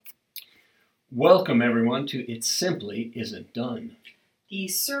Welcome, everyone, to It Simply Isn't Done, the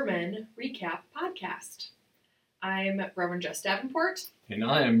Sermon Recap Podcast. I'm Reverend Jess Davenport. and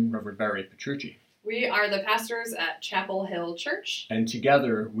I am Reverend Barry Petrucci. We are the pastors at Chapel Hill Church. And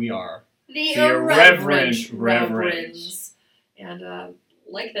together we are The Irreverent Reverends. And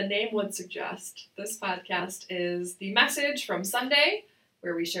like the name would suggest, this podcast is the message from Sunday,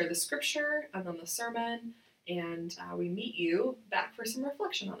 where we share the scripture and then the sermon, and we meet you back for some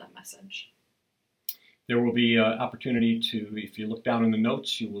reflection on that message. There will be an opportunity to, if you look down in the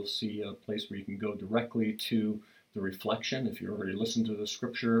notes, you will see a place where you can go directly to the reflection if you already listened to the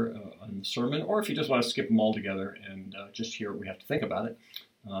scripture and the sermon, or if you just want to skip them all together and just hear what we have to think about it,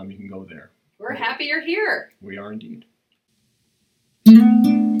 you can go there. We're happy you're here. We are indeed.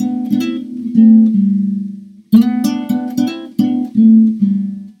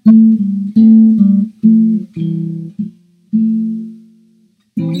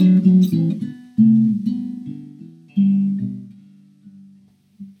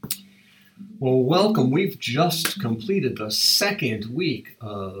 Well, welcome. We've just completed the second week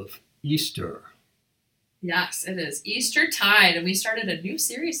of Easter. Yes, it is Eastertide, and we started a new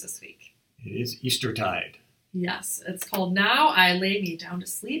series this week. It is Eastertide. Yes, it's called Now I Lay Me Down to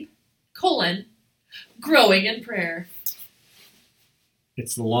Sleep, Growing in Prayer.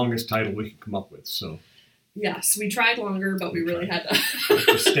 It's the longest title we could come up with, so Yes, we tried longer, but we really had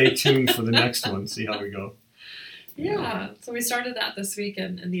to stay tuned for the next one, see how we go. Yeah, so we started that this week,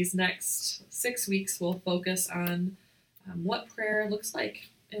 and in these next 6 weeks, we'll focus on what prayer looks like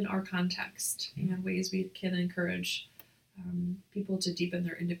in our context and ways we can encourage people to deepen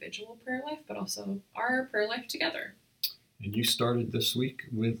their individual prayer life, but also our prayer life together. And you started this week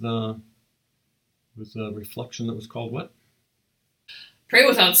with a reflection that was called what? Pray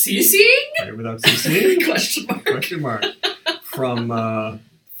without ceasing? Pray without ceasing? Question mark. Question mark. From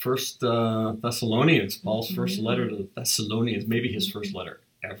First Thessalonians, Paul's first letter to the Thessalonians, maybe his first letter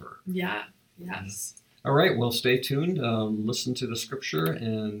ever. Yeah, yes. All right, well, stay tuned. Listen to the scripture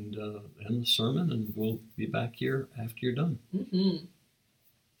and the sermon, and we'll be back here after you're done. Mm-hmm.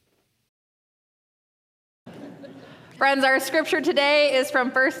 Friends, our scripture today is from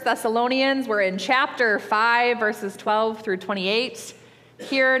 1 Thessalonians. We're in chapter 5, verses 12 through 28.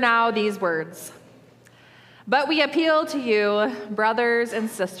 Hear now these words. But we appeal to you, brothers and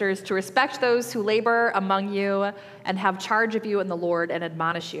sisters, to respect those who labor among you and have charge of you in the Lord and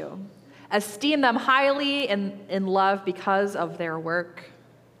admonish you. Esteem them highly in love because of their work.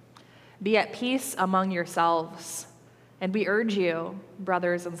 Be at peace among yourselves. And we urge you,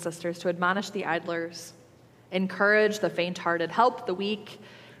 brothers and sisters, to admonish the idlers, encourage the faint-hearted, help the weak,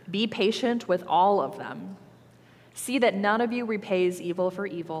 be patient with all of them. See that none of you repays evil for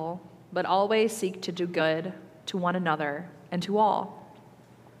evil, but always seek to do good to one another and to all.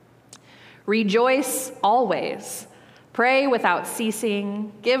 Rejoice always. Pray without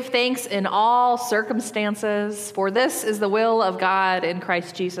ceasing. Give thanks in all circumstances, for this is the will of God in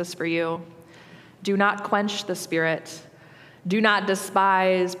Christ Jesus for you. Do not quench the Spirit. Do not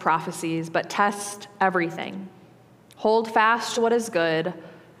despise prophecies, but test everything. Hold fast to what is good.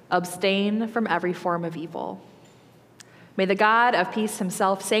 Abstain from every form of evil. May the God of peace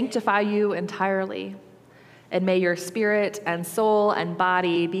himself sanctify you entirely, and may your spirit and soul and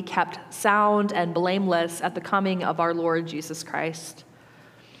body be kept sound and blameless at the coming of our Lord Jesus Christ.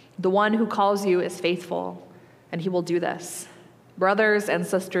 The one who calls you is faithful, and he will do this. Brothers and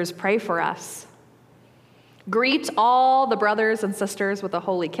sisters, pray for us. Greet all the brothers and sisters with a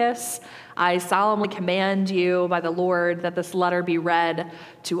holy kiss. I solemnly command you by the Lord that this letter be read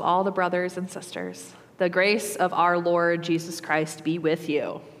to all the brothers and sisters. The grace of our Lord Jesus Christ be with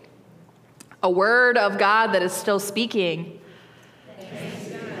you. A word of God that is still speaking. Thanks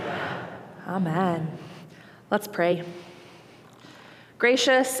be to God. Amen. Let's pray.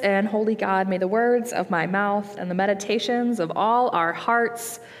 Gracious and holy God, may the words of my mouth and the meditations of all our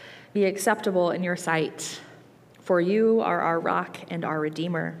hearts be acceptable in your sight. For you are our rock and our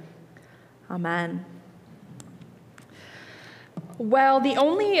redeemer. Amen. Well, the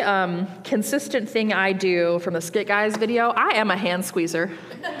only consistent thing I do from the Skit Guys video, I am a hand squeezer.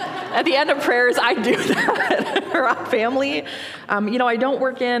 At the end of prayers, I do that for our family. I don't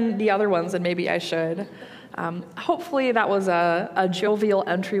work in the other ones, and maybe I should. Hopefully that was a jovial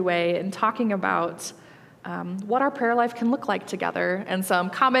entryway in talking about what our prayer life can look like together and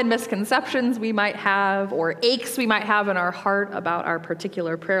some common misconceptions we might have or aches we might have in our heart about our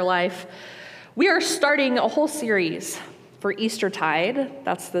particular prayer life. We are starting a whole series for Eastertide.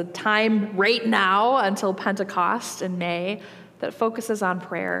 That's the time right now until Pentecost in May that focuses on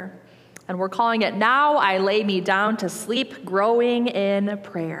prayer. And we're calling it Now I Lay Me Down to Sleep, Growing in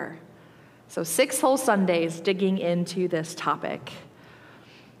Prayer. So 6 whole Sundays digging into this topic.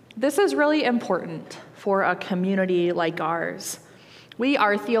 This is really important for a community like ours. We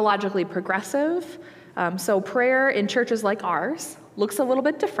are theologically progressive, so prayer in churches like ours looks a little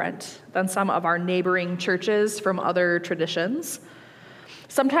bit different than some of our neighboring churches from other traditions.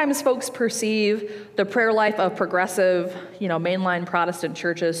 Sometimes folks perceive the prayer life of progressive, mainline Protestant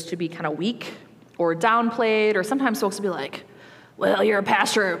churches to be kind of weak or downplayed, or sometimes folks will be like, well, you're a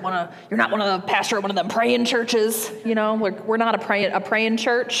pastor, you're not one of the pastor at one of them praying churches, we're not a praying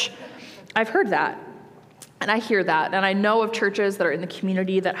church. I've heard that, and I hear that, and I know of churches that are in the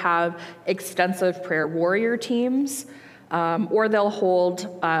community that have extensive prayer warrior teams, or they'll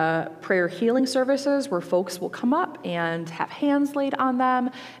hold prayer healing services where folks will come up and have hands laid on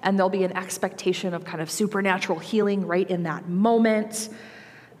them, and there'll be an expectation of kind of supernatural healing right in that moment.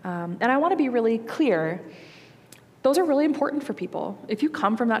 And I want to be really clear, those are really important for people. If you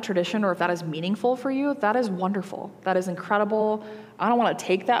come from that tradition, or if that is meaningful for you, that is wonderful. That is incredible. I don't want to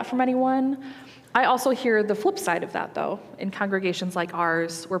take that from anyone. I also hear the flip side of that, though, in congregations like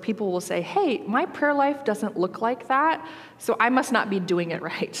ours, where people will say, hey, my prayer life doesn't look like that, so I must not be doing it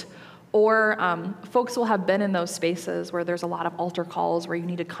right. Or folks will have been in those spaces where there's a lot of altar calls where you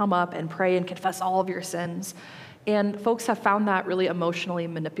need to come up and pray and confess all of your sins. And folks have found that really emotionally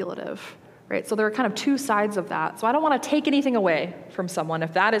manipulative, right? So there are kind of two sides of that. So I don't want to take anything away from someone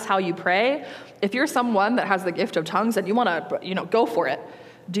if that is how you pray. If you're someone that has the gift of tongues and you want to, go for it,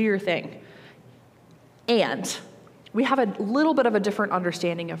 do your thing. And we have a little bit of a different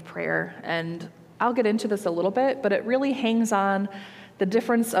understanding of prayer, and I'll get into this a little bit, but it really hangs on the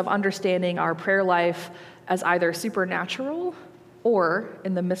difference of understanding our prayer life as either supernatural or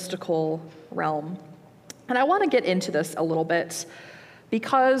in the mystical realm. And I want to get into this a little bit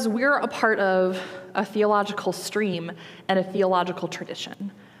because we're a part of a theological stream and a theological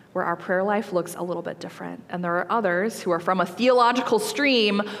tradition where our prayer life looks a little bit different. And there are others who are from a theological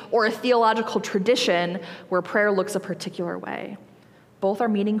stream or a theological tradition where prayer looks a particular way. Both are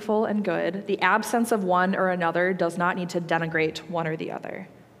meaningful and good. The absence of one or another does not need to denigrate one or the other.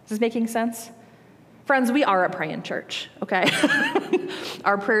 Is this making sense? Friends, we are a praying church, okay?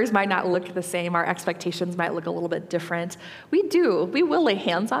 Our prayers might not look the same. Our expectations might look a little bit different. We will lay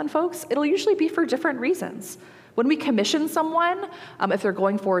hands on folks. It'll usually be for different reasons. When we commission someone, if they're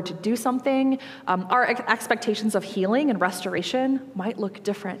going forward to do something, our expectations of healing and restoration might look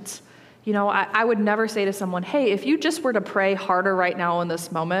different. I would never say to someone, hey, if you just were to pray harder right now in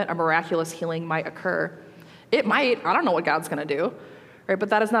this moment, a miraculous healing might occur. It might. I don't know what God's going to do, right? But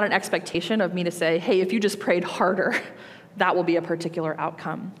that is not an expectation of me to say, hey, if you just prayed harder, that will be a particular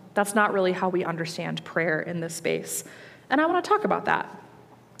outcome. That's not really how we understand prayer in this space. And I want to talk about that.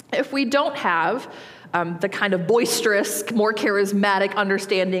 If we don't have the kind of boisterous, more charismatic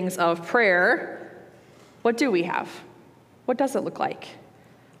understandings of prayer, what do we have? What does it look like?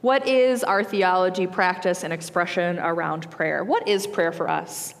 What is our theology, practice, and expression around prayer? What is prayer for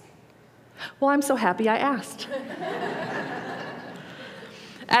us? Well, I'm so happy I asked.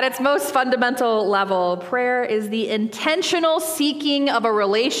 At its most fundamental level, prayer is the intentional seeking of a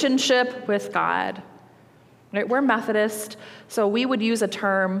relationship with God. Right? We're Methodist, so we would use a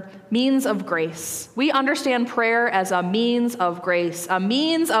term, means of grace. We understand prayer as a means of grace, a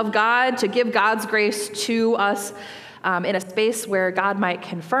means of God to give God's grace to us in a space where God might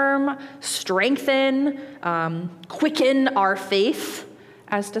confirm, strengthen, quicken our faith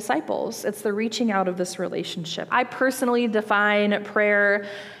as disciples. It's the reaching out of this relationship. I personally define prayer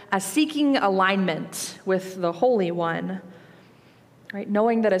as seeking alignment with the Holy One, right?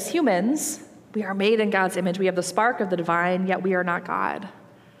 Knowing that as humans, we are made in God's image. We have the spark of the divine, yet we are not God.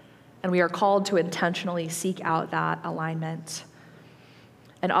 And we are called to intentionally seek out that alignment.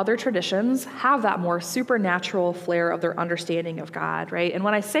 And other traditions have that more supernatural flair of their understanding of God, right? And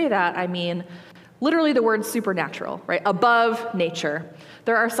when I say that, I mean literally the word supernatural, right? Above nature.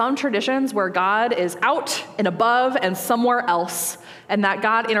 There are some traditions where God is out and above and somewhere else, and that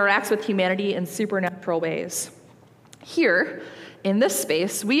God interacts with humanity in supernatural ways. Here, in this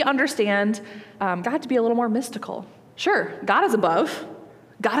space, we understand God to be a little more mystical. Sure, God is above,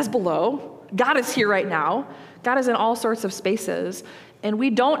 God is below, God is here right now, God is in all sorts of spaces, and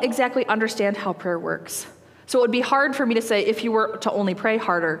we don't exactly understand how prayer works. So it would be hard for me to say if you were to only pray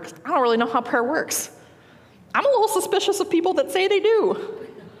harder, because I don't really know how prayer works. I'm a little suspicious of people that say they do.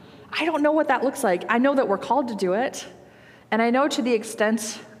 I don't know what that looks like. I know that we're called to do it, and I know to the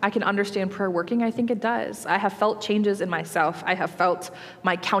extent I can understand prayer working, I think it does. I have felt changes in myself. I have felt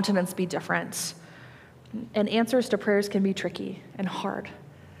my countenance be different. And answers to prayers can be tricky and hard.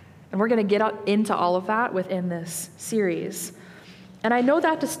 And we're going to get into all of that within this series. And I know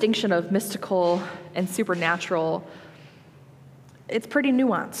that distinction of mystical and supernatural, it's pretty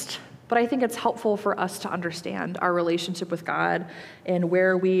nuanced, but I think it's helpful for us to understand our relationship with God and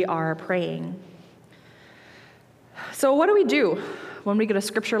where we are praying. So what do we do when we get a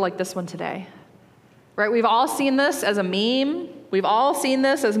scripture like this one today? Right? We've all seen this as a meme. We've all seen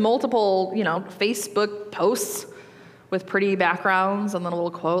this as multiple, Facebook posts with pretty backgrounds and then a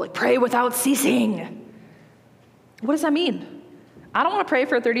little quote like, pray without ceasing. What does that mean? I don't want to pray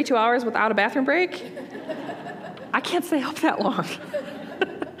for 32 hours without a bathroom break. I can't stay up that long.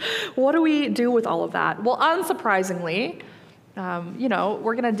 What do we do with all of that? Well, unsurprisingly,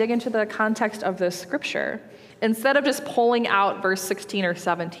 we're going to dig into the context of this scripture. Instead of just pulling out verse 16 or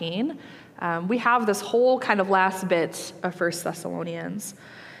 17, we have this whole kind of last bit of 1 Thessalonians.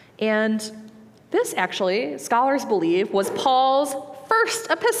 And this actually, scholars believe, was Paul's first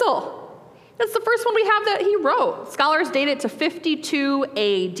epistle. It's the first one we have that he wrote. Scholars date it to 52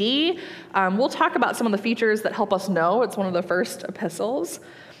 AD. We'll talk about some of the features that help us know it's one of the first epistles.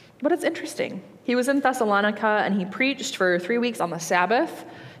 But it's interesting. He was in Thessalonica and he preached for 3 weeks on the Sabbath,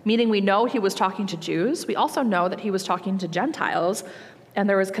 meaning we know he was talking to Jews. We also know that he was talking to Gentiles, and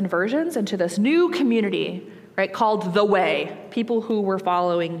there was conversions into this new community, right, called The Way, people who were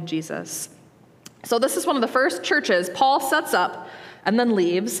following Jesus. So this is one of the first churches Paul sets up and then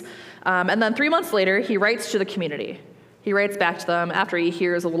leaves. And then 3 months later, he writes to the community. He writes back to them after he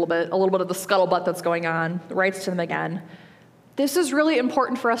hears a little bit of the scuttlebutt that's going on, writes to them again. This is really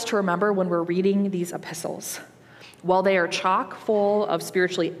important for us to remember when we're reading these epistles. While they are chock full of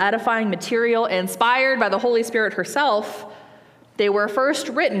spiritually edifying material inspired by the Holy Spirit herself, they were first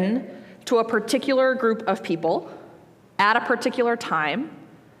written to a particular group of people at a particular time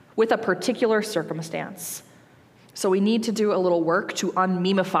with a particular circumstance. So we need to do a little work to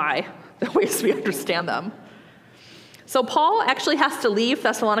unmemify the ways we understand them. So Paul actually has to leave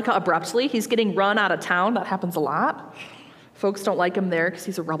Thessalonica abruptly. He's getting run out of town. That happens a lot. Folks don't like him there because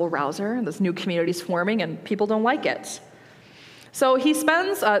he's a rebel rouser, and this new community's forming, and people don't like it. So he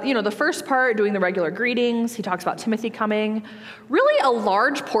spends, the first part doing the regular greetings. He talks about Timothy coming. Really, a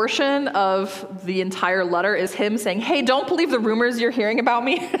large portion of the entire letter is him saying, hey, don't believe the rumors you're hearing about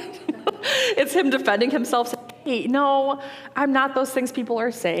me. It's him defending himself, saying, hey, no, I'm not those things people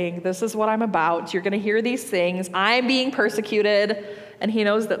are saying. This is what I'm about. You're going to hear these things. I'm being persecuted. And he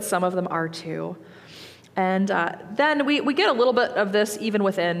knows that some of them are too. And then we get a little bit of this even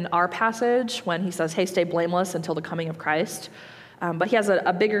within our passage when he says, hey, stay blameless until the coming of Christ. But he has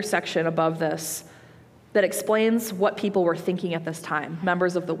a bigger section above this that explains what people were thinking at this time,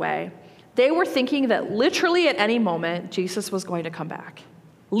 members of the Way. They were thinking that literally at any moment, Jesus was going to come back.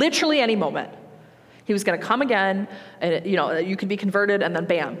 Literally any moment. He was going to come again, and you could be converted, and then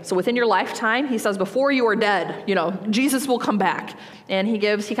bam. So within your lifetime, he says, before you are dead, Jesus will come back. And he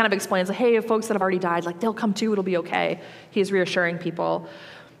kind of explains, hey, folks that have already died, they'll come too, it'll be okay. He's reassuring people.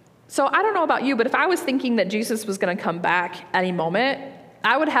 So I don't know about you, but if I was thinking that Jesus was going to come back any moment,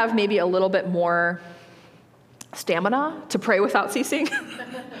 I would have maybe a little bit more stamina to pray without ceasing.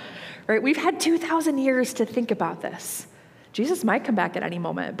 Right? We've had 2,000 years to think about this. Jesus might come back at any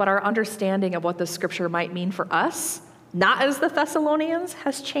moment, but our understanding of what this scripture might mean for us, not as the Thessalonians,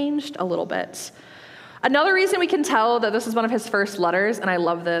 has changed a little bit. Another reason we can tell that this is one of his first letters, and I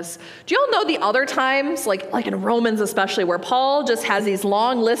love this, do you all know the other times, like in Romans especially, where Paul just has these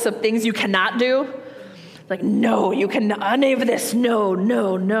long lists of things you cannot do? No, you cannot, none of this, no,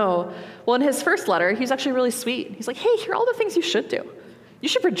 no, no. Well, in his first letter, he's actually really sweet. He's like, hey, here are all the things you should do. You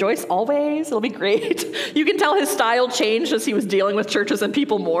should rejoice always. It'll be great. You can tell his style changed as he was dealing with churches and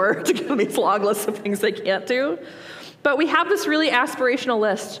people more to give them these long lists of things they can't do. But we have this really aspirational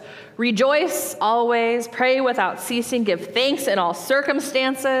list. Rejoice always, pray without ceasing, give thanks in all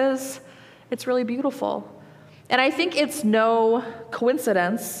circumstances. It's really beautiful. And I think it's no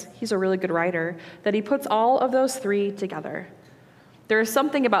coincidence, he's a really good writer, that he puts all of those three together. There is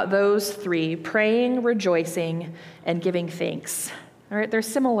something about those three, praying, rejoicing, and giving thanks. All right, they're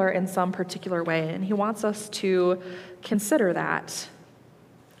similar in some particular way, and he wants us to consider that.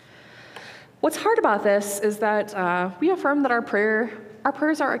 What's hard about this is that we affirm that our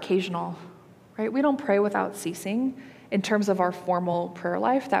prayers are occasional, right? We don't pray without ceasing. In terms of our formal prayer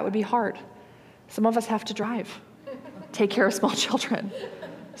life, that would be hard. Some of us have to drive, take care of small children,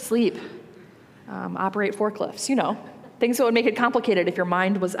 sleep, operate forklifts, things that would make it complicated if your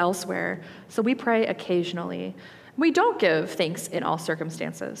mind was elsewhere. So we pray occasionally. We don't give thanks in all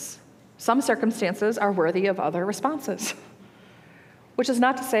circumstances. Some circumstances are worthy of other responses, which is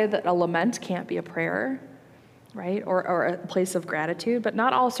not to say that a lament can't be a prayer, right, or a place of gratitude, but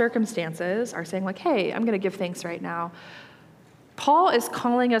not all circumstances are saying hey, I'm going to give thanks right now. Paul is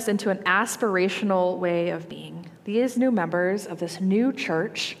calling us into an aspirational way of being. These new members of this new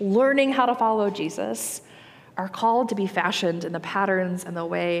church, learning how to follow Jesus, are called to be fashioned in the patterns and the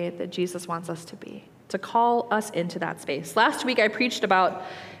way that Jesus wants us to be, to call us into that space. Last week, I preached about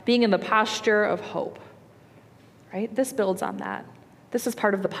being in the posture of hope, right? This builds on that. This is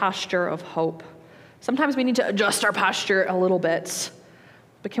part of the posture of hope. Sometimes we need to adjust our posture a little bit,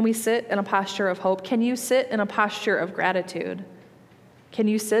 but can we sit in a posture of hope? Can you sit in a posture of gratitude? Can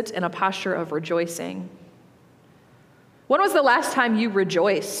you sit in a posture of rejoicing? When was the last time you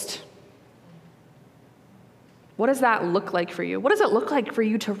rejoiced? What does that look like for you? What does it look like for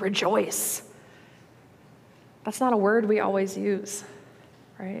you to rejoice? That's not a word we always use,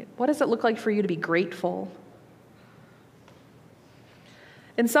 right? What does it look like for you to be grateful?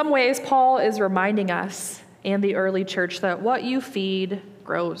 In some ways, Paul is reminding us and the early church that what you feed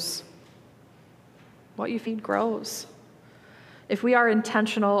grows. What you feed grows. If we are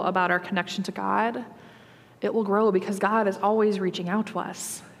intentional about our connection to God, it will grow because God is always reaching out to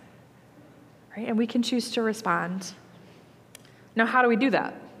us, right? And we can choose to respond. Now, how do we do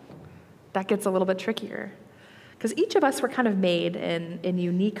that? That gets a little bit trickier because each of us were kind of made in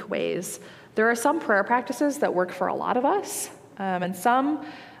unique ways. There are some prayer practices that work for a lot of us, and some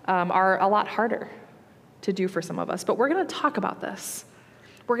are a lot harder to do for some of us. But we're going to talk about this.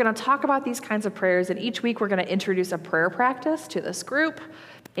 We're going to talk about these kinds of prayers, and each week we're going to introduce a prayer practice to this group,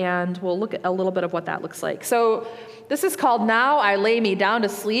 and we'll look at a little bit of what that looks like. So this is called Now I Lay Me Down to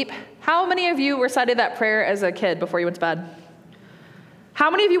Sleep. How many of you recited that prayer as a kid before you went to bed? How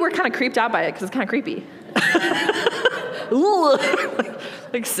many of you were kind of creeped out by it because it's kind of creepy?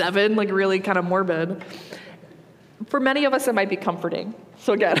 like 7, like really kind of morbid. For many of us, it might be comforting.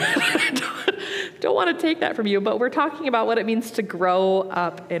 So again, don't want to take that from you, but we're talking about what it means to grow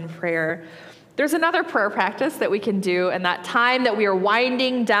up in prayer. There's another prayer practice that we can do in that time that we are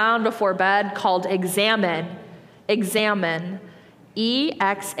winding down before bed called examen. Examen.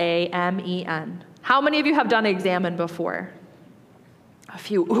 E-X-A-M-E-N. How many of you have done examen before? A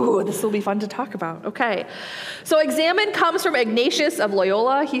few. Ooh, this will be fun to talk about. Okay. So examen comes from Ignatius of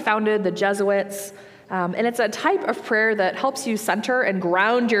Loyola. He founded the Jesuits. And it's a type of prayer that helps you center and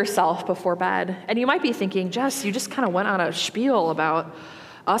ground yourself before bed. And you might be thinking, Jess, you just kind of went on a spiel about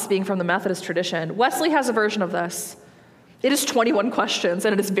us being from the Methodist tradition. Wesley has a version of this. It is 21 questions,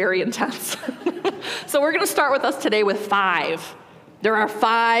 and it is very intense. So we're going to start with us today with 5. There are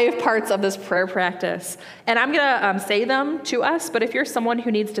 5 parts of this prayer practice. And I'm going to say them to us, but if you're someone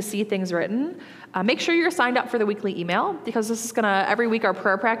who needs to see things written, make sure you're signed up for the weekly email, because this is every week our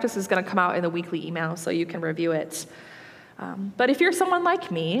prayer practice is going to come out in the weekly email so you can review it. But if you're someone like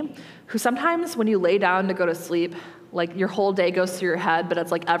me, who sometimes when you lay down to go to sleep, like your whole day goes through your head, but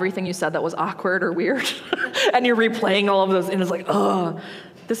it's like everything you said that was awkward or weird, and you're replaying all of those, and it's like, oh,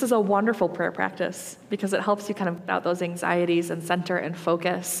 this is a wonderful prayer practice because it helps you kind of get out those anxieties and center and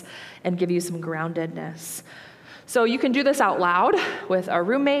focus and give you some groundedness. So you can do this out loud with a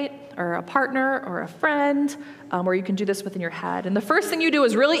roommate or a partner or a friend, or you can do this within your head. And the first thing you do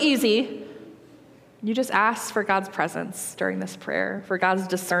is really easy. You just ask for God's presence during this prayer, for God's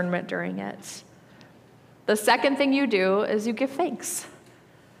discernment during it. The second thing you do is you give thanks.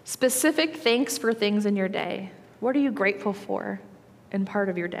 Specific thanks for things in your day. What are you grateful for in part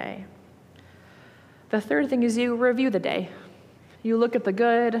of your day? The third thing is you review the day. You look at the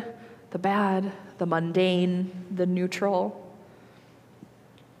good, the bad, the mundane, the neutral.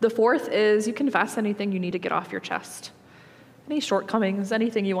 The fourth is you confess anything you need to get off your chest. Any shortcomings,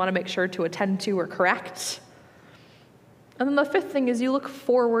 anything you want to make sure to attend to or correct. And then the fifth thing is you look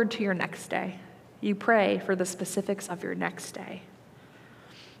forward to your next day. You pray for the specifics of your next day.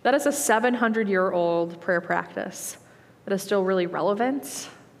 That is a 700-year-old prayer practice that is still really relevant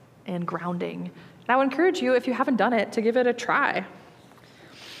and grounding. And I would encourage you, if you haven't done it, to give it a try.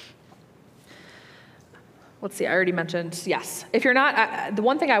 Let's see, I already mentioned, yes. If you're not, the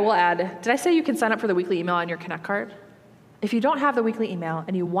one thing I will add, did I say you can sign up for the weekly email on your Connect card? If you don't have the weekly email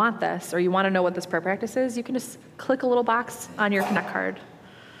and you want this, or you want to know what this prayer practice is, you can just click a little box on your Connect card.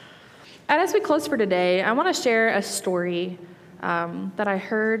 And as we close for today, I want to share a story that I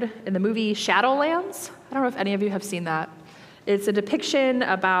heard in the movie Shadowlands. I don't know if any of you have seen that. It's a depiction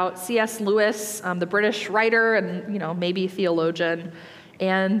about C.S. Lewis, the British writer and maybe theologian,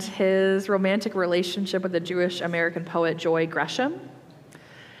 and his romantic relationship with the Jewish American poet Joy Gresham.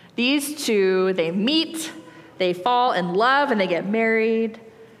 These two, they meet, they fall in love, and they get married.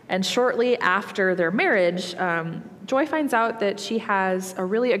 And shortly after their marriage, Joy finds out that she has a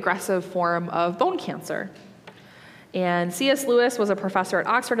really aggressive form of bone cancer. And C.S. Lewis was a professor at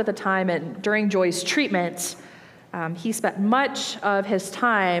Oxford at the time, and during Joy's treatment, He spent much of his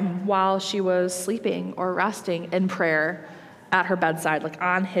time while she was sleeping or resting in prayer at her bedside, like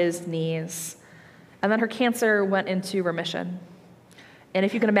on his knees. And then her cancer went into remission. And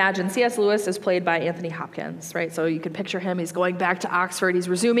if you can imagine, C.S. Lewis is played by Anthony Hopkins, right? So you can picture him. He's going back to Oxford. He's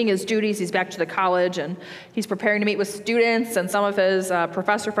resuming his duties. He's back to the college, and he's preparing to meet with students, and some of his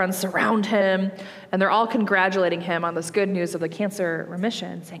professor friends surround him, and they're all congratulating him on this good news of the cancer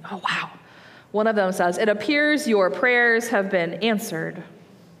remission, saying, "Oh, wow." One of them says, "It appears your prayers have been answered."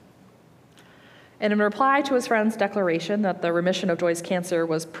 And in reply to his friend's declaration that the remission of Joy's cancer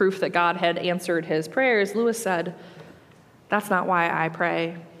was proof that God had answered his prayers, Lewis said, "That's not why I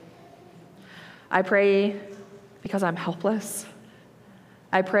pray. I pray because I'm helpless.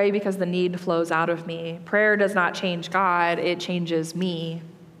 I pray because the need flows out of me. Prayer does not change God, it changes me."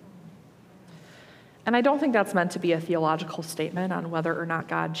 And I don't think that's meant to be a theological statement on whether or not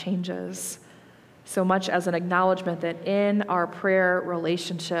God changes, so much as an acknowledgement that in our prayer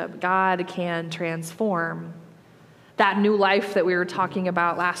relationship, God can transform. That new life that we were talking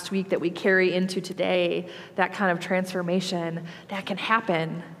about last week that we carry into today, that kind of transformation, that can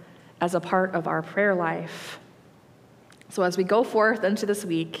happen as a part of our prayer life. So as we go forth into this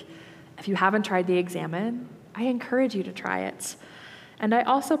week, if you haven't tried the Examen, I encourage you to try it. And I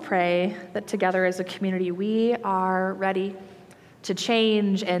also pray that together as a community, we are ready to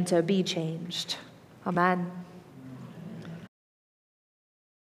change and to be changed. Amen.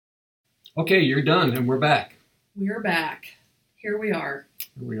 Okay, you're done, and we're back. We're back. Here we are.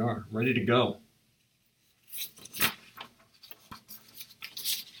 Here we are, ready to go.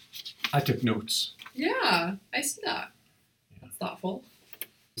 I took notes. Yeah, I see that. That's thoughtful.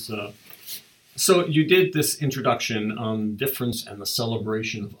 So you did this introduction on difference and the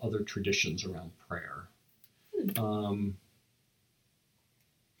celebration of other traditions around prayer.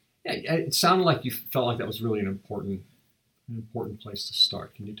 Yeah, it sounded like you felt like that was really an important place to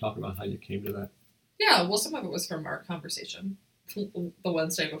start. Can you talk about how you came to that? Yeah, well, some of it was from our conversation the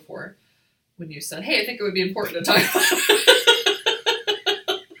Wednesday before when you said, "Hey, I think it would be important to talk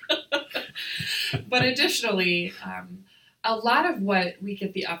about." But additionally, a lot of what we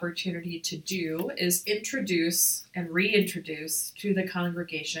get the opportunity to do is introduce and reintroduce to the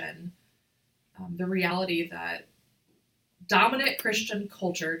congregation the reality that dominant Christian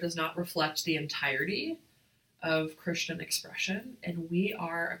culture does not reflect the entirety of Christian expression, and we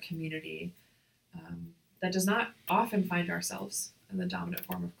are a community that does not often find ourselves in the dominant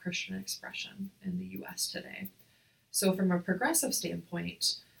form of Christian expression in the U.S. today. So from a progressive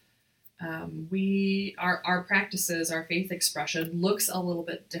standpoint, our practices, our faith expression looks a little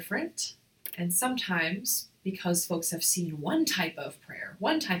bit different. And sometimes, because folks have seen one type of prayer,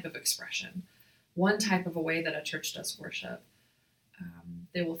 one type of expression, one type of a way that a church does worship,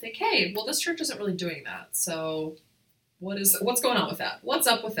 they will think, "Hey, well, this church isn't really doing that. So what's going on with that? What's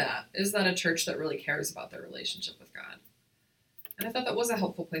up with that? Is that a church that really cares about their relationship with God?" And I thought that was a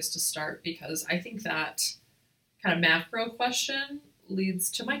helpful place to start, because I think that kind of macro question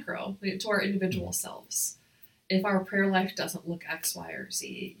leads to micro, to our individual selves. If our prayer life doesn't look X, Y, or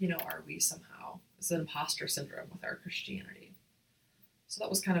Z, are we somehow, is it imposter syndrome with our Christianity? So that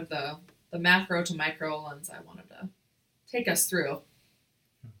was kind of the macro to micro lens I wanted to take us through.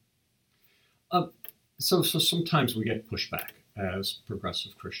 So sometimes we get pushback as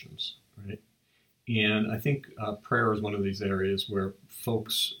progressive Christians, right? And I think prayer is one of these areas where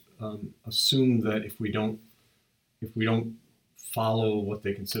folks assume that if we don't follow what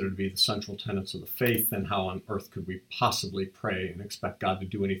they consider to be the central tenets of the faith, then how on earth could we possibly pray and expect God to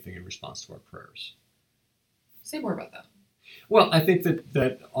do anything in response to our prayers? Say more about that. Well, I think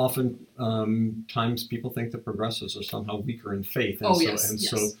that often times people think that progressives are somehow weaker in faith. And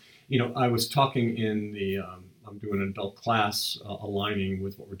so, I was talking in the, I'm doing an adult class aligning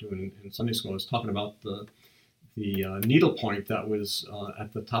with what we're doing in Sunday school. I was talking about the needlepoint that was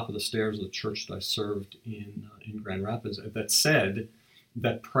at the top of the stairs of the church that I served in Grand Rapids that said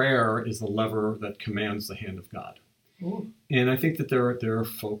that prayer is the lever that commands the hand of God. Ooh. And I think that there are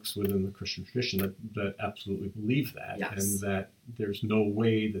folks within the Christian tradition that absolutely believe that, yes. And that there's no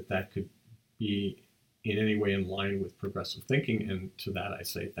way that could be in any way in line with progressive thinking. And to that I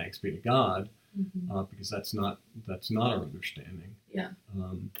say thanks be to God, because that's not our understanding. Yeah.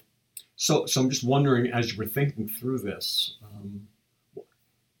 So I'm just wondering, as you were thinking through this,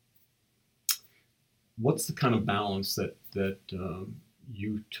 what's the kind of balance that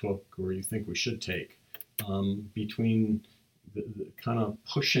you took, or you think we should take, between the kind of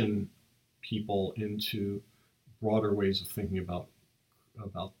pushing people into broader ways of thinking about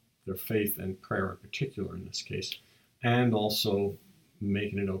their faith and prayer in particular in this case, and also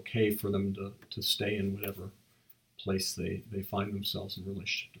making it okay for them to stay in whatever place they find themselves in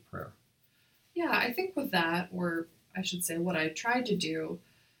relationship to prayer. Yeah, I think with that, or I should say what I tried to do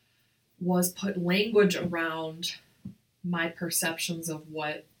was put language around my perceptions of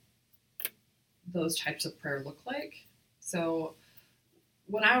what those types of prayer look like. So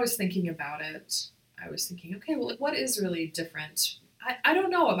when I was thinking about it, I was thinking, okay, well, what is really different? I don't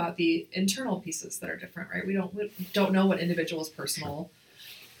know about the internal pieces that are different, right? We don't know what individuals' personal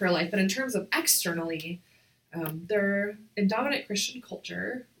prayer life, but in terms of externally, there in dominant Christian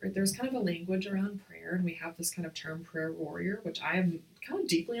culture, right, there's kind of a language around prayer, and we have this kind of term prayer warrior, which I am kind of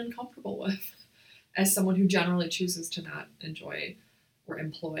deeply uncomfortable with as someone who generally chooses to not enjoy or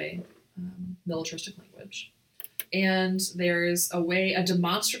employ militaristic language. And there's a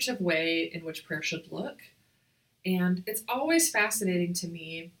demonstrative way in which prayer should look. And it's always fascinating to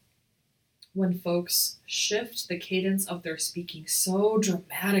me when folks shift the cadence of their speaking so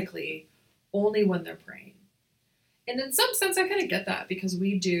dramatically only when they're praying. And in some sense, I kind of get that because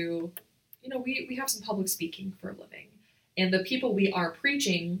we do, we have some public speaking for a living. And the people we are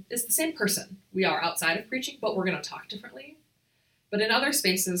preaching is the same person we are outside of preaching, but we're going to talk differently. But in other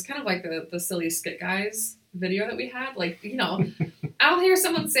spaces, kind of like the silly skit guys video that we had, I'll hear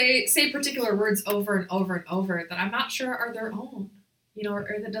someone say particular words over and over and over that I'm not sure are their own,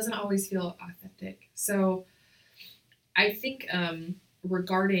 or that doesn't always feel authentic. So I think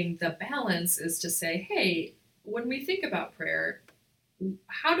regarding the balance is to say, hey, when we think about prayer,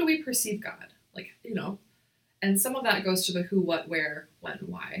 how do we perceive God? And some of that goes to the who, what, where, when,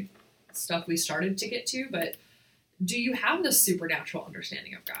 why stuff we started to get to, but do you have this supernatural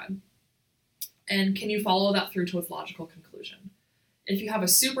understanding of God? And can you follow that through to its logical conclusion? If you have a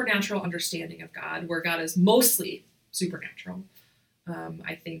supernatural understanding of God, where God is mostly supernatural,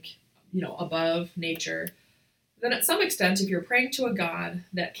 I think, above nature, then at some extent, if you're praying to a God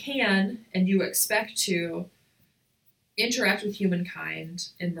that can, and you expect to interact with humankind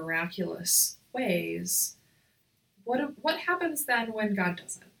in miraculous ways, what happens then when God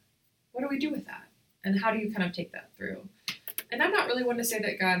doesn't? What do we do with that? And how do you kind of take that through? And I'm not really one to say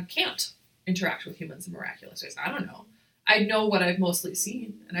that God can't interact with humans in miraculous ways. I don't know. I know what I've mostly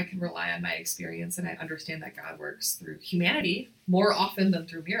seen, and I can rely on my experience, and I understand that God works through humanity more often than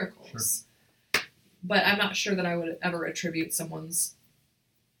through miracles. Sure. But I'm not sure that I would ever attribute someone's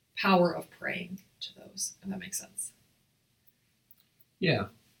power of praying to those, if that makes sense. Yeah.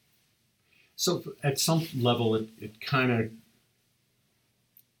 So at some level, it kind of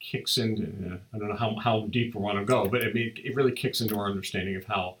kicks into, I don't know how deep we want to go, but it really kicks into our understanding of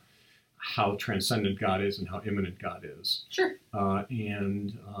how transcendent God is and how immanent God is. Sure.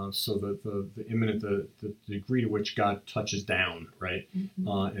 So the immanent, the degree to which God touches down, right,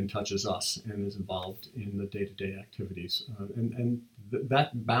 and touches us and is involved in the day-to-day activities.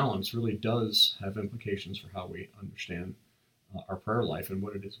 That balance really does have implications for how we understand our prayer life and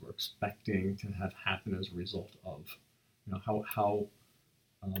what it is we're expecting to have happen as a result of, how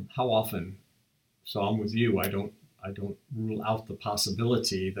often. So I'm with you. I don't rule out the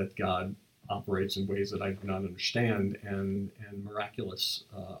possibility that God operates in ways that I do not understand, and miraculous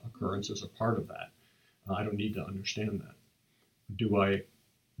occurrences are part of that. I don't need to understand that. Do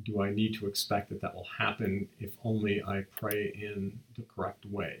I need to expect that will happen if only I pray in the correct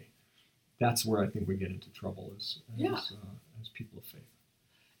way? That's where I think we get into trouble as people of faith.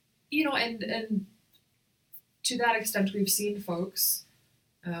 And to that extent, we've seen folks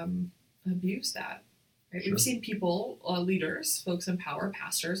abuse that. Right? Sure. We've seen people, leaders, folks in power,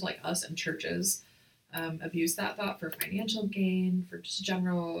 pastors like us and churches, abuse that thought for financial gain, for just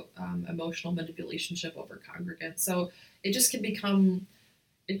general emotional manipulation over congregants. So it just can become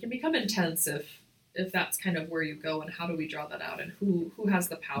intense if that's kind of where you go, and how do we draw that out, and who has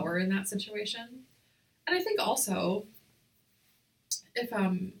the power in that situation. And I think also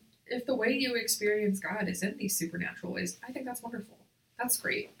if the way you experience God is in these supernatural ways, I think that's wonderful. That's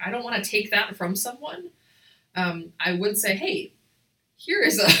great. I don't want to take that from someone. I would say, hey, here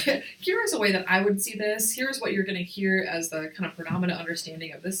is a way that I would see this. Here's what you're going to hear as the kind of predominant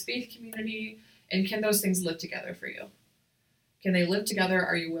understanding of this faith community. And can those things live together for you? Can they live together?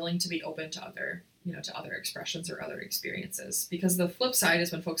 Are you willing to be open to other expressions or other experiences? Because the flip side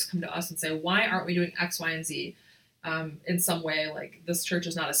is when folks come to us and say, why aren't we doing X, Y, and Z in some way? Like, this church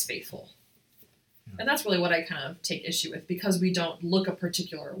is not as faithful. Yeah. And that's really what I kind of take issue with, because we don't look a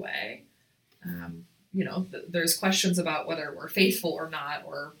particular way. There's questions about whether we're faithful or not,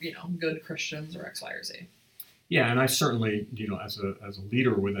 or, good Christians or X, Y, or Z. Yeah, and I certainly, as a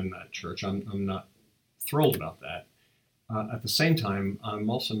leader within that church, I'm not thrilled about that. At the same time, I'm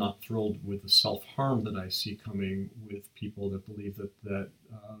also not thrilled with the self-harm that I see coming with people that believe that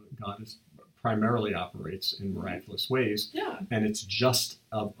God is primarily operates in miraculous ways. Yeah. And it's just,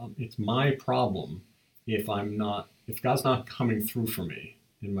 it's my problem if God's not coming through for me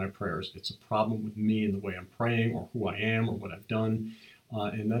in my prayers. It's a problem with me and the way I'm praying or who I am or what I've done.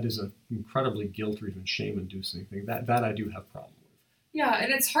 And that is an incredibly guilt or even shame-inducing thing. That I do have problem with. Yeah,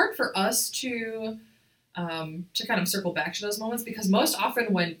 and it's hard for us to kind of circle back to those moments, because most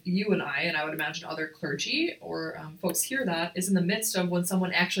often when you and I would imagine other clergy or folks hear that, is in the midst of when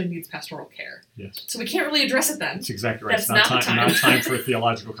someone actually needs pastoral care. Yes. So we can't really address it then. That's exactly right. That's It's not not time for a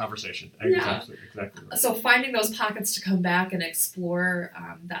theological conversation. Yeah. Exactly right. So finding those pockets to come back and explore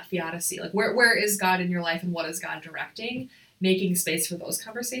that theodicy, like where is God in your life and what is God directing, making space for those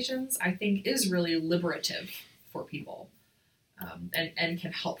conversations, I think is really liberative for people, and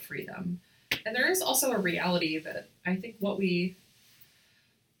can help free them. And there is also a reality that I think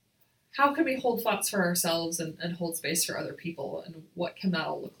how can we hold thoughts for ourselves and hold space for other people, and what can that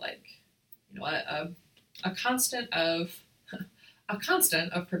all look like? You know, a constant of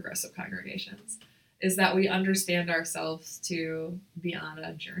progressive congregations is that we understand ourselves to be on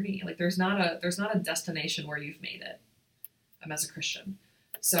a journey. Like there's not a destination where you've made it as a Christian.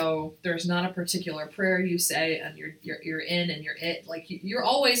 So there's not a particular prayer you say and you're in and you're it. Like you're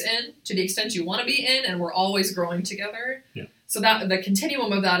always in to the extent you want to be in, and we're always growing together. Yeah. So that the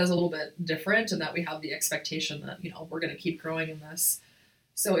continuum of that is a little bit different, and that we have the expectation that, we're going to keep growing in this.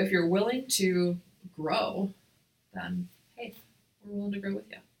 So if you're willing to grow, then hey, we're willing to grow with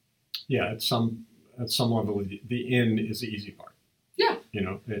you. Yeah, at some level, the in is the easy part. Yeah.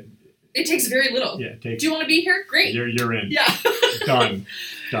 It takes very little. Yeah, it takes. Do you want to be here? Great. You're in. Yeah. Done.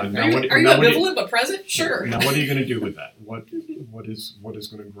 Are you ambivalent but present? Sure. Now, what are you going to do with that? What is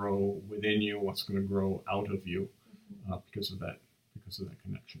going to grow within you? What's going to grow out of you because of that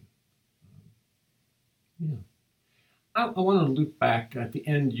connection? Yeah. I want to loop back at the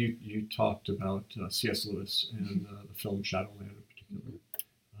end. You talked about C.S. Lewis and the film Shadowland in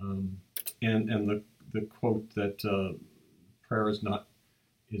particular, and the quote that prayer is not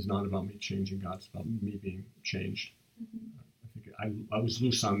about me changing God; it's about me being changed. I think I was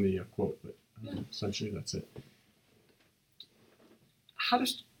loose on the quote, but essentially that's it. How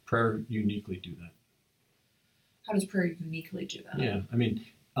does prayer uniquely do that? How does prayer uniquely do that? Yeah, I mean,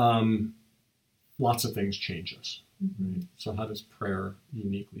 lots of things change us. Mm-hmm. Right? So how does prayer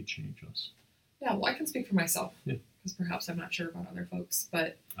uniquely change us? Yeah, well, I can speak for myself, Yeah. because perhaps I'm not sure about other folks,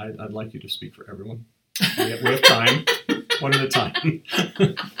 but I'd like you to speak for everyone. We have time, one at a time.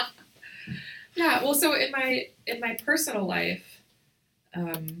 Yeah, well, so in my personal life,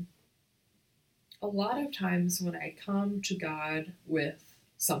 a lot of times when I come to God with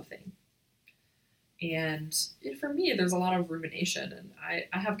something, and for me, there's a lot of rumination, and I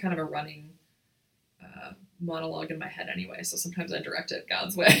have kind of a running monologue in my head anyway, so sometimes I direct it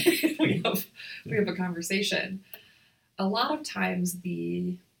God's way. we have a conversation. A lot of times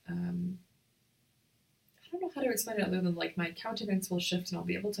I don't know how to explain it other than like my countenance will shift and I'll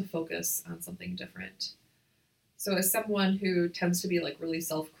be able to focus on something different. So as someone who tends to be like really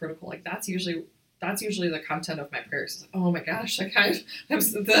self-critical, like that's usually the content of my prayers. It's like, oh my gosh, like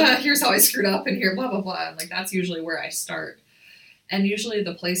here's how I screwed up and here, blah, blah, blah. And like, that's usually where I start. And usually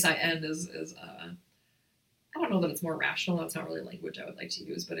the place I end is I don't know that it's more rational. That's not really language I would like to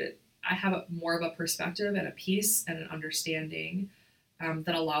use, but I have more of a perspective and a peace and an understanding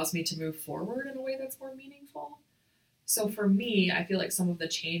that allows me to move forward in a way that's more meaningful. So for me, I feel like some of the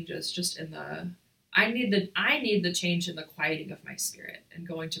changes just I need the change in the quieting of my spirit, and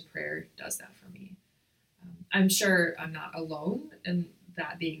going to prayer does that for me. I'm sure I'm not alone in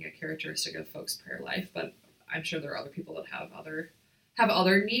that being a characteristic of folks' prayer life, but I'm sure there are other people that have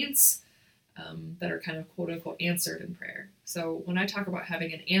other needs that are kind of quote unquote answered in prayer. So when I talk about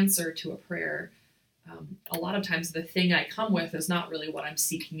having an answer to a prayer, a lot of times the thing I come with is not really what I'm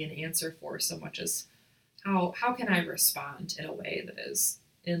seeking an answer for so much as how can I respond in a way that is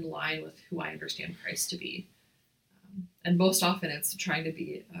in line with who I understand Christ to be. And most often it's trying to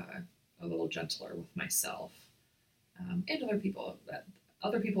be a little gentler with myself and other people. That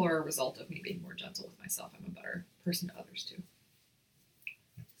other people are a result of me being more gentle with myself. I'm a better person to others too.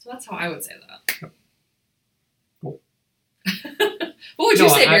 So that's how I would say that. Cool. What would you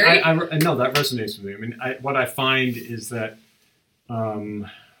say, Barry? No, that resonates with me. I mean, what I find is that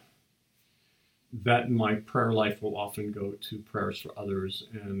that my prayer life will often go to prayers for others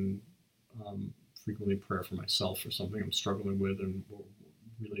and frequently prayer for myself or something I'm struggling with and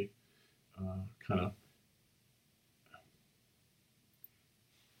really kind of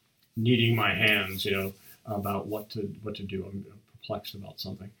needing my hands, about what to do. I'm perplexed about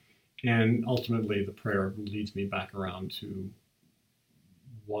something. And ultimately the prayer leads me back around to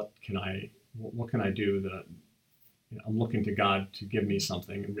what can I what can I do that I'm looking to God to give me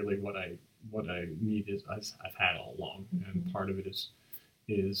something, and really what I need is I've had all along, and part of it is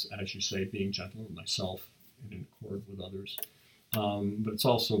as you say, being gentle with myself and in accord with others. But it's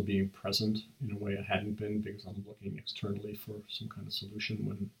also being present in a way I hadn't been, because I'm looking externally for some kind of solution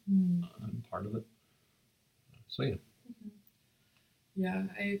when I'm part of it. So yeah. Yeah,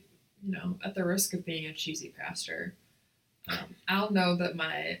 at the risk of being a cheesy pastor, I'll know that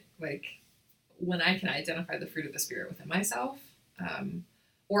when I can identify the fruit of the Spirit within myself,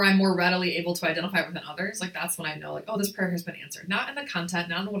 or I'm more readily able to identify within others, like that's when I know, like, oh, this prayer has been answered. Not in the content,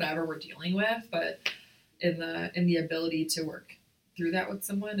 not in whatever we're dealing with, but in the ability to work through that with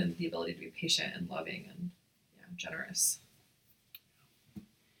someone, and the ability to be patient and loving and generous.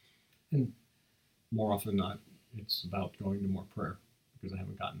 And more often than not, it's about going to more prayer, because I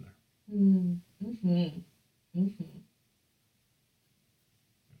haven't gotten there.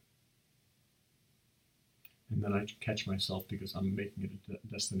 And then I catch myself because I'm making it a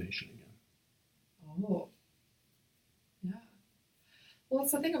destination again. Oh, yeah. Well,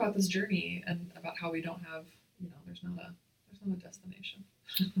 it's the thing about this journey, and about how we don't have, there's not a destination.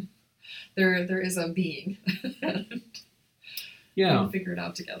 there is a being. Yeah. We figure it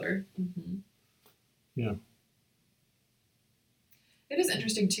out together. Yeah. It is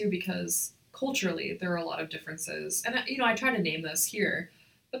interesting too, because culturally there are a lot of differences, and I try to name this here,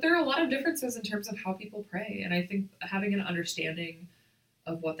 but there are a lot of differences in terms of how people pray, and I think having an understanding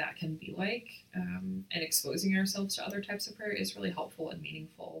of what that can be like, and exposing ourselves to other types of prayer is really helpful and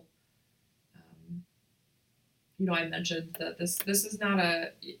meaningful. I mentioned that this is not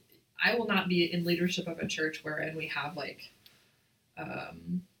I will not be in leadership of a church wherein we have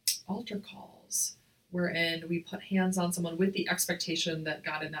altar calls, wherein we put hands on someone with the expectation that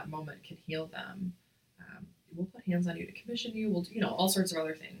God in that moment can heal them. We'll put hands on you to commission you. We'll do, all sorts of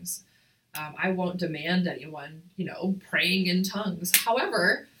other things. I won't demand anyone, praying in tongues.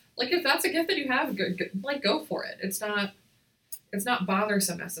 However, if that's a gift that you have, go for it. It's not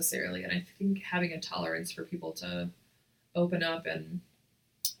bothersome necessarily. And I think having a tolerance for people to open up and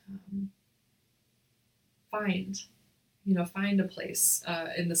find a place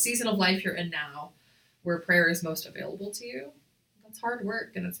in the season of life you're in now where prayer is most available to you. That's hard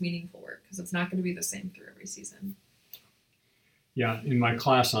work, and it's meaningful work, because it's not going to be the same through every season. Yeah, in my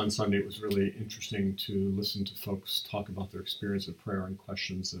class on Sunday, it was really interesting to listen to folks talk about their experience of prayer and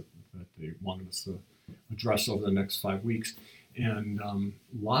questions that they wanted us to address over the next 5 weeks. And a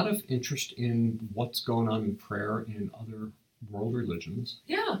lot of interest in what's going on in prayer in other world religions.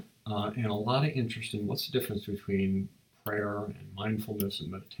 Yeah. And a lot of interest in what's the difference between prayer and mindfulness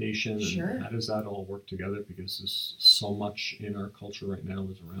and meditation, Sure. And how does that all work together, because there's so much in our culture right now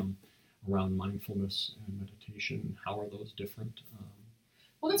is around mindfulness and meditation. How are those different?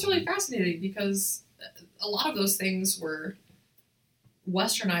 Well, that's really fascinating, because a lot of those things were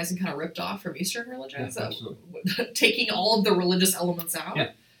westernized and kind of ripped off from Eastern religions, taking all of the religious elements out.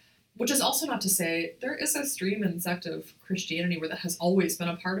 Yeah. Which is also not to say there is a stream and sect of Christianity where that has always been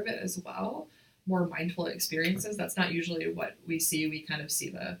a part of it as well. More mindful experiences. That's not usually what we see. We kind of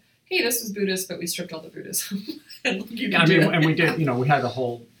see hey, this was Buddhist, but we stripped all the Buddhism. And we did. We had the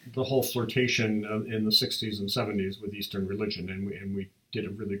whole flirtation in the 60s and 70s with Eastern religion, and we did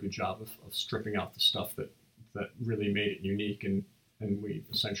a really good job of stripping out the stuff that really made it unique, and we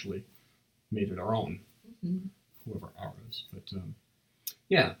essentially made it our own, whoever ours. But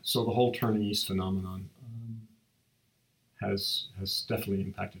so the whole turning east phenomenon has definitely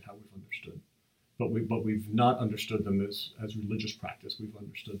impacted how we've understood. But we've not understood them as religious practice. We've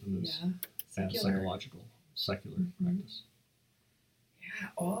understood them as psychological, secular practice. Yeah.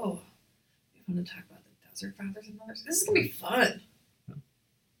 Oh, we want to talk about the Desert Fathers and Mothers. This is gonna be fun.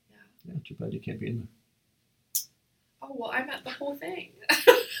 Yeah. Too bad you can't be in there. Oh well, I meant the whole thing.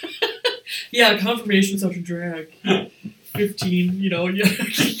 Yeah, confirmation's such a drag. 15,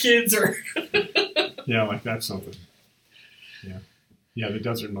 kids are. Yeah, like that's something. Yeah. Yeah, the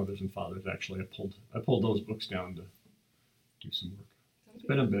Desert Mothers and Fathers, actually, I pulled those books down to do some work. It's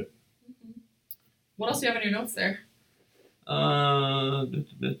been a bit. What else do you have in your notes there?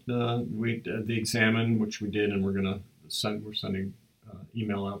 We did the Examine, which we did, and we're sending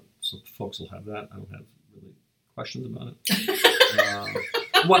email out, so folks will have that. I don't have really questions about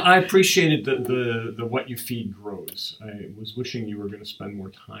it. Well, I appreciated the What You Feed Grows. I was wishing you were going to spend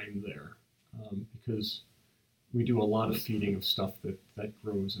more time there, because we do a lot of feeding of stuff that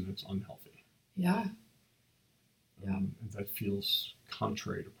grows and it's unhealthy. Yeah. And that feels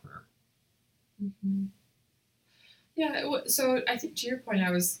contrary to prayer. Mm-hmm. Yeah. So I think to your point,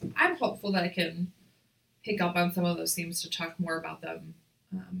 I'm hopeful that I can pick up on some of those themes to talk more about them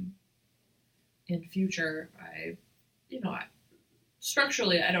in future,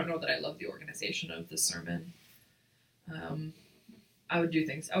 structurally, I don't know that I love the organization of this sermon. I would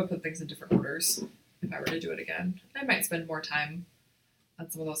put things in different orders if I were to do it again. I might spend more time on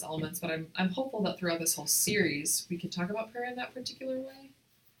some of those elements, but I'm hopeful that throughout this whole series, we could talk about prayer in that particular way.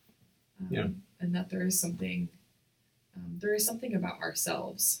 And that there is something about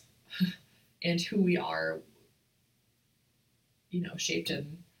ourselves and who we are, shaped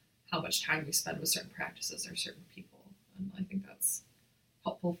in how much time we spend with certain practices or certain people. And I think that's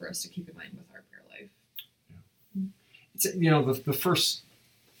helpful for us to keep in mind with our prayer life. Yeah. It's, the first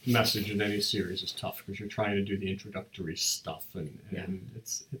message in any series is tough because you're trying to do the introductory stuff and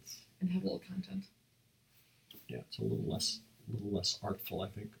it's and have a little content. Yeah, it's a little less artful, I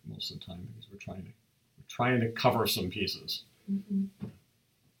think, most of the time because we're trying to cover some pieces. Mm-hmm.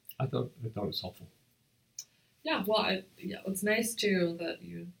 I thought it was helpful. Yeah, well, it's nice too that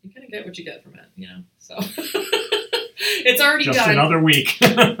you kind of get what you get from it, So it's already just done. Just another week.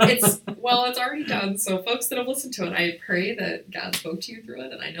 It's already done. So folks that have listened to it, I pray that God spoke to you through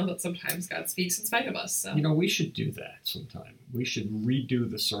it, and I know that sometimes God speaks in spite of us. So we should do that sometime. We should redo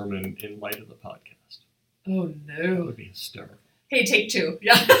the sermon in light of the podcast. Oh no, that would be hysterical. Hey, take two.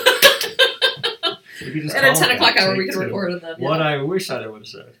 Yeah. At a 10 o'clock hour, we can record it then. Yeah. What I wish I would have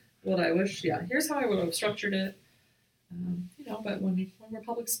said. What I wish, yeah. Here's how I would have structured it. But when we're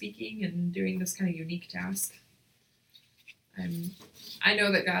public speaking and doing this kind of unique task, I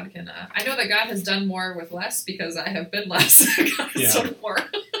know that God can. I know that God has done more with less because I have been less. God has done more.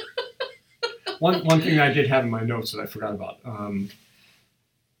 One thing I did have in my notes that I forgot about.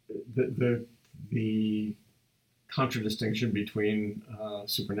 The contradistinction between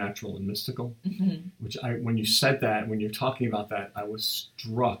supernatural and mystical, mm-hmm. which when you said that, when you're talking about that, I was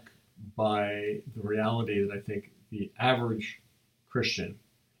struck by the reality that I think the average Christian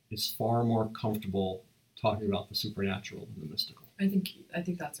is far more comfortable talking about the supernatural than the mystical. I think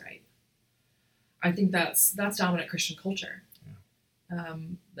that's right. I think that's dominant Christian culture. Yeah.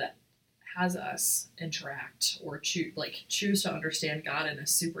 That has us interact or choose to understand God in a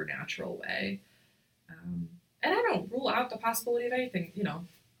supernatural way. And I don't rule out the possibility of anything,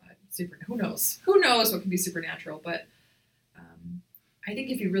 who knows? Who knows what can be supernatural? But I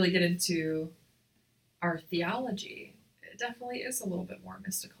think if you really get into our theology, it definitely is a little bit more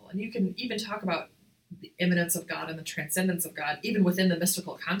mystical. And you can even talk about the immanence of God and the transcendence of God, even within the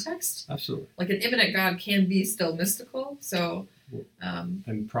mystical context. Absolutely. Like an immanent God can be still mystical. So,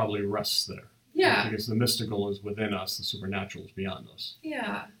 and probably rests there. Yeah. Because the mystical is within us, the supernatural is beyond us.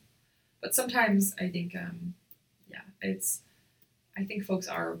 Yeah. But sometimes I think, I think folks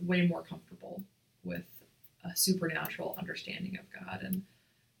are way more comfortable with a supernatural understanding of God. And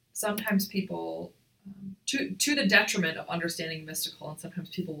sometimes people, to the detriment of understanding mystical, and sometimes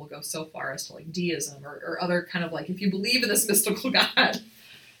people will go so far as to deism or other kind of if you believe in this mystical God,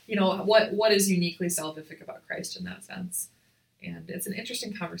 what is uniquely salvific about Christ in that sense? And it's an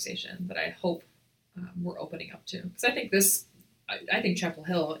interesting conversation that I hope we're opening up to. Because I think Chapel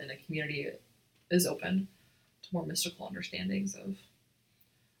Hill in a community is open to more mystical understandings of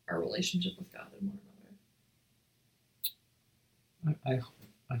our relationship with God and one another.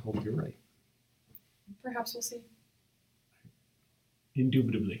 I hope you're right. Perhaps we'll see.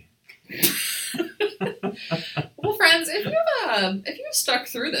 Indubitably. Well, friends, if you've stuck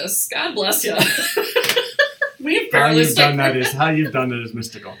through this, God bless you. How you've done that is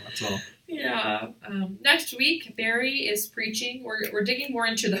mystical. That's all. Yeah. Next week, Barry is preaching. We're digging more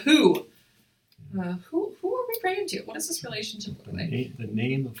into the who. Who are we praying to? What does this relationship look like? The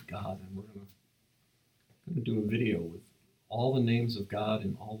name of God, and we're going to do a video with all the names of God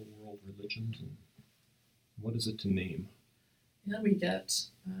in all the world religions, and what is it to name? And we get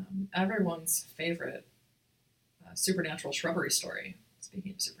everyone's favorite supernatural shrubbery story.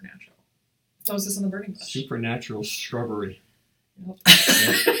 Speaking of supernatural, Moses and the burning bush. Supernatural shrubbery. Yep.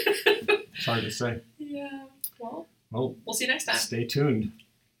 It's hard to say. Yeah. Well, we'll see you next time. Stay tuned.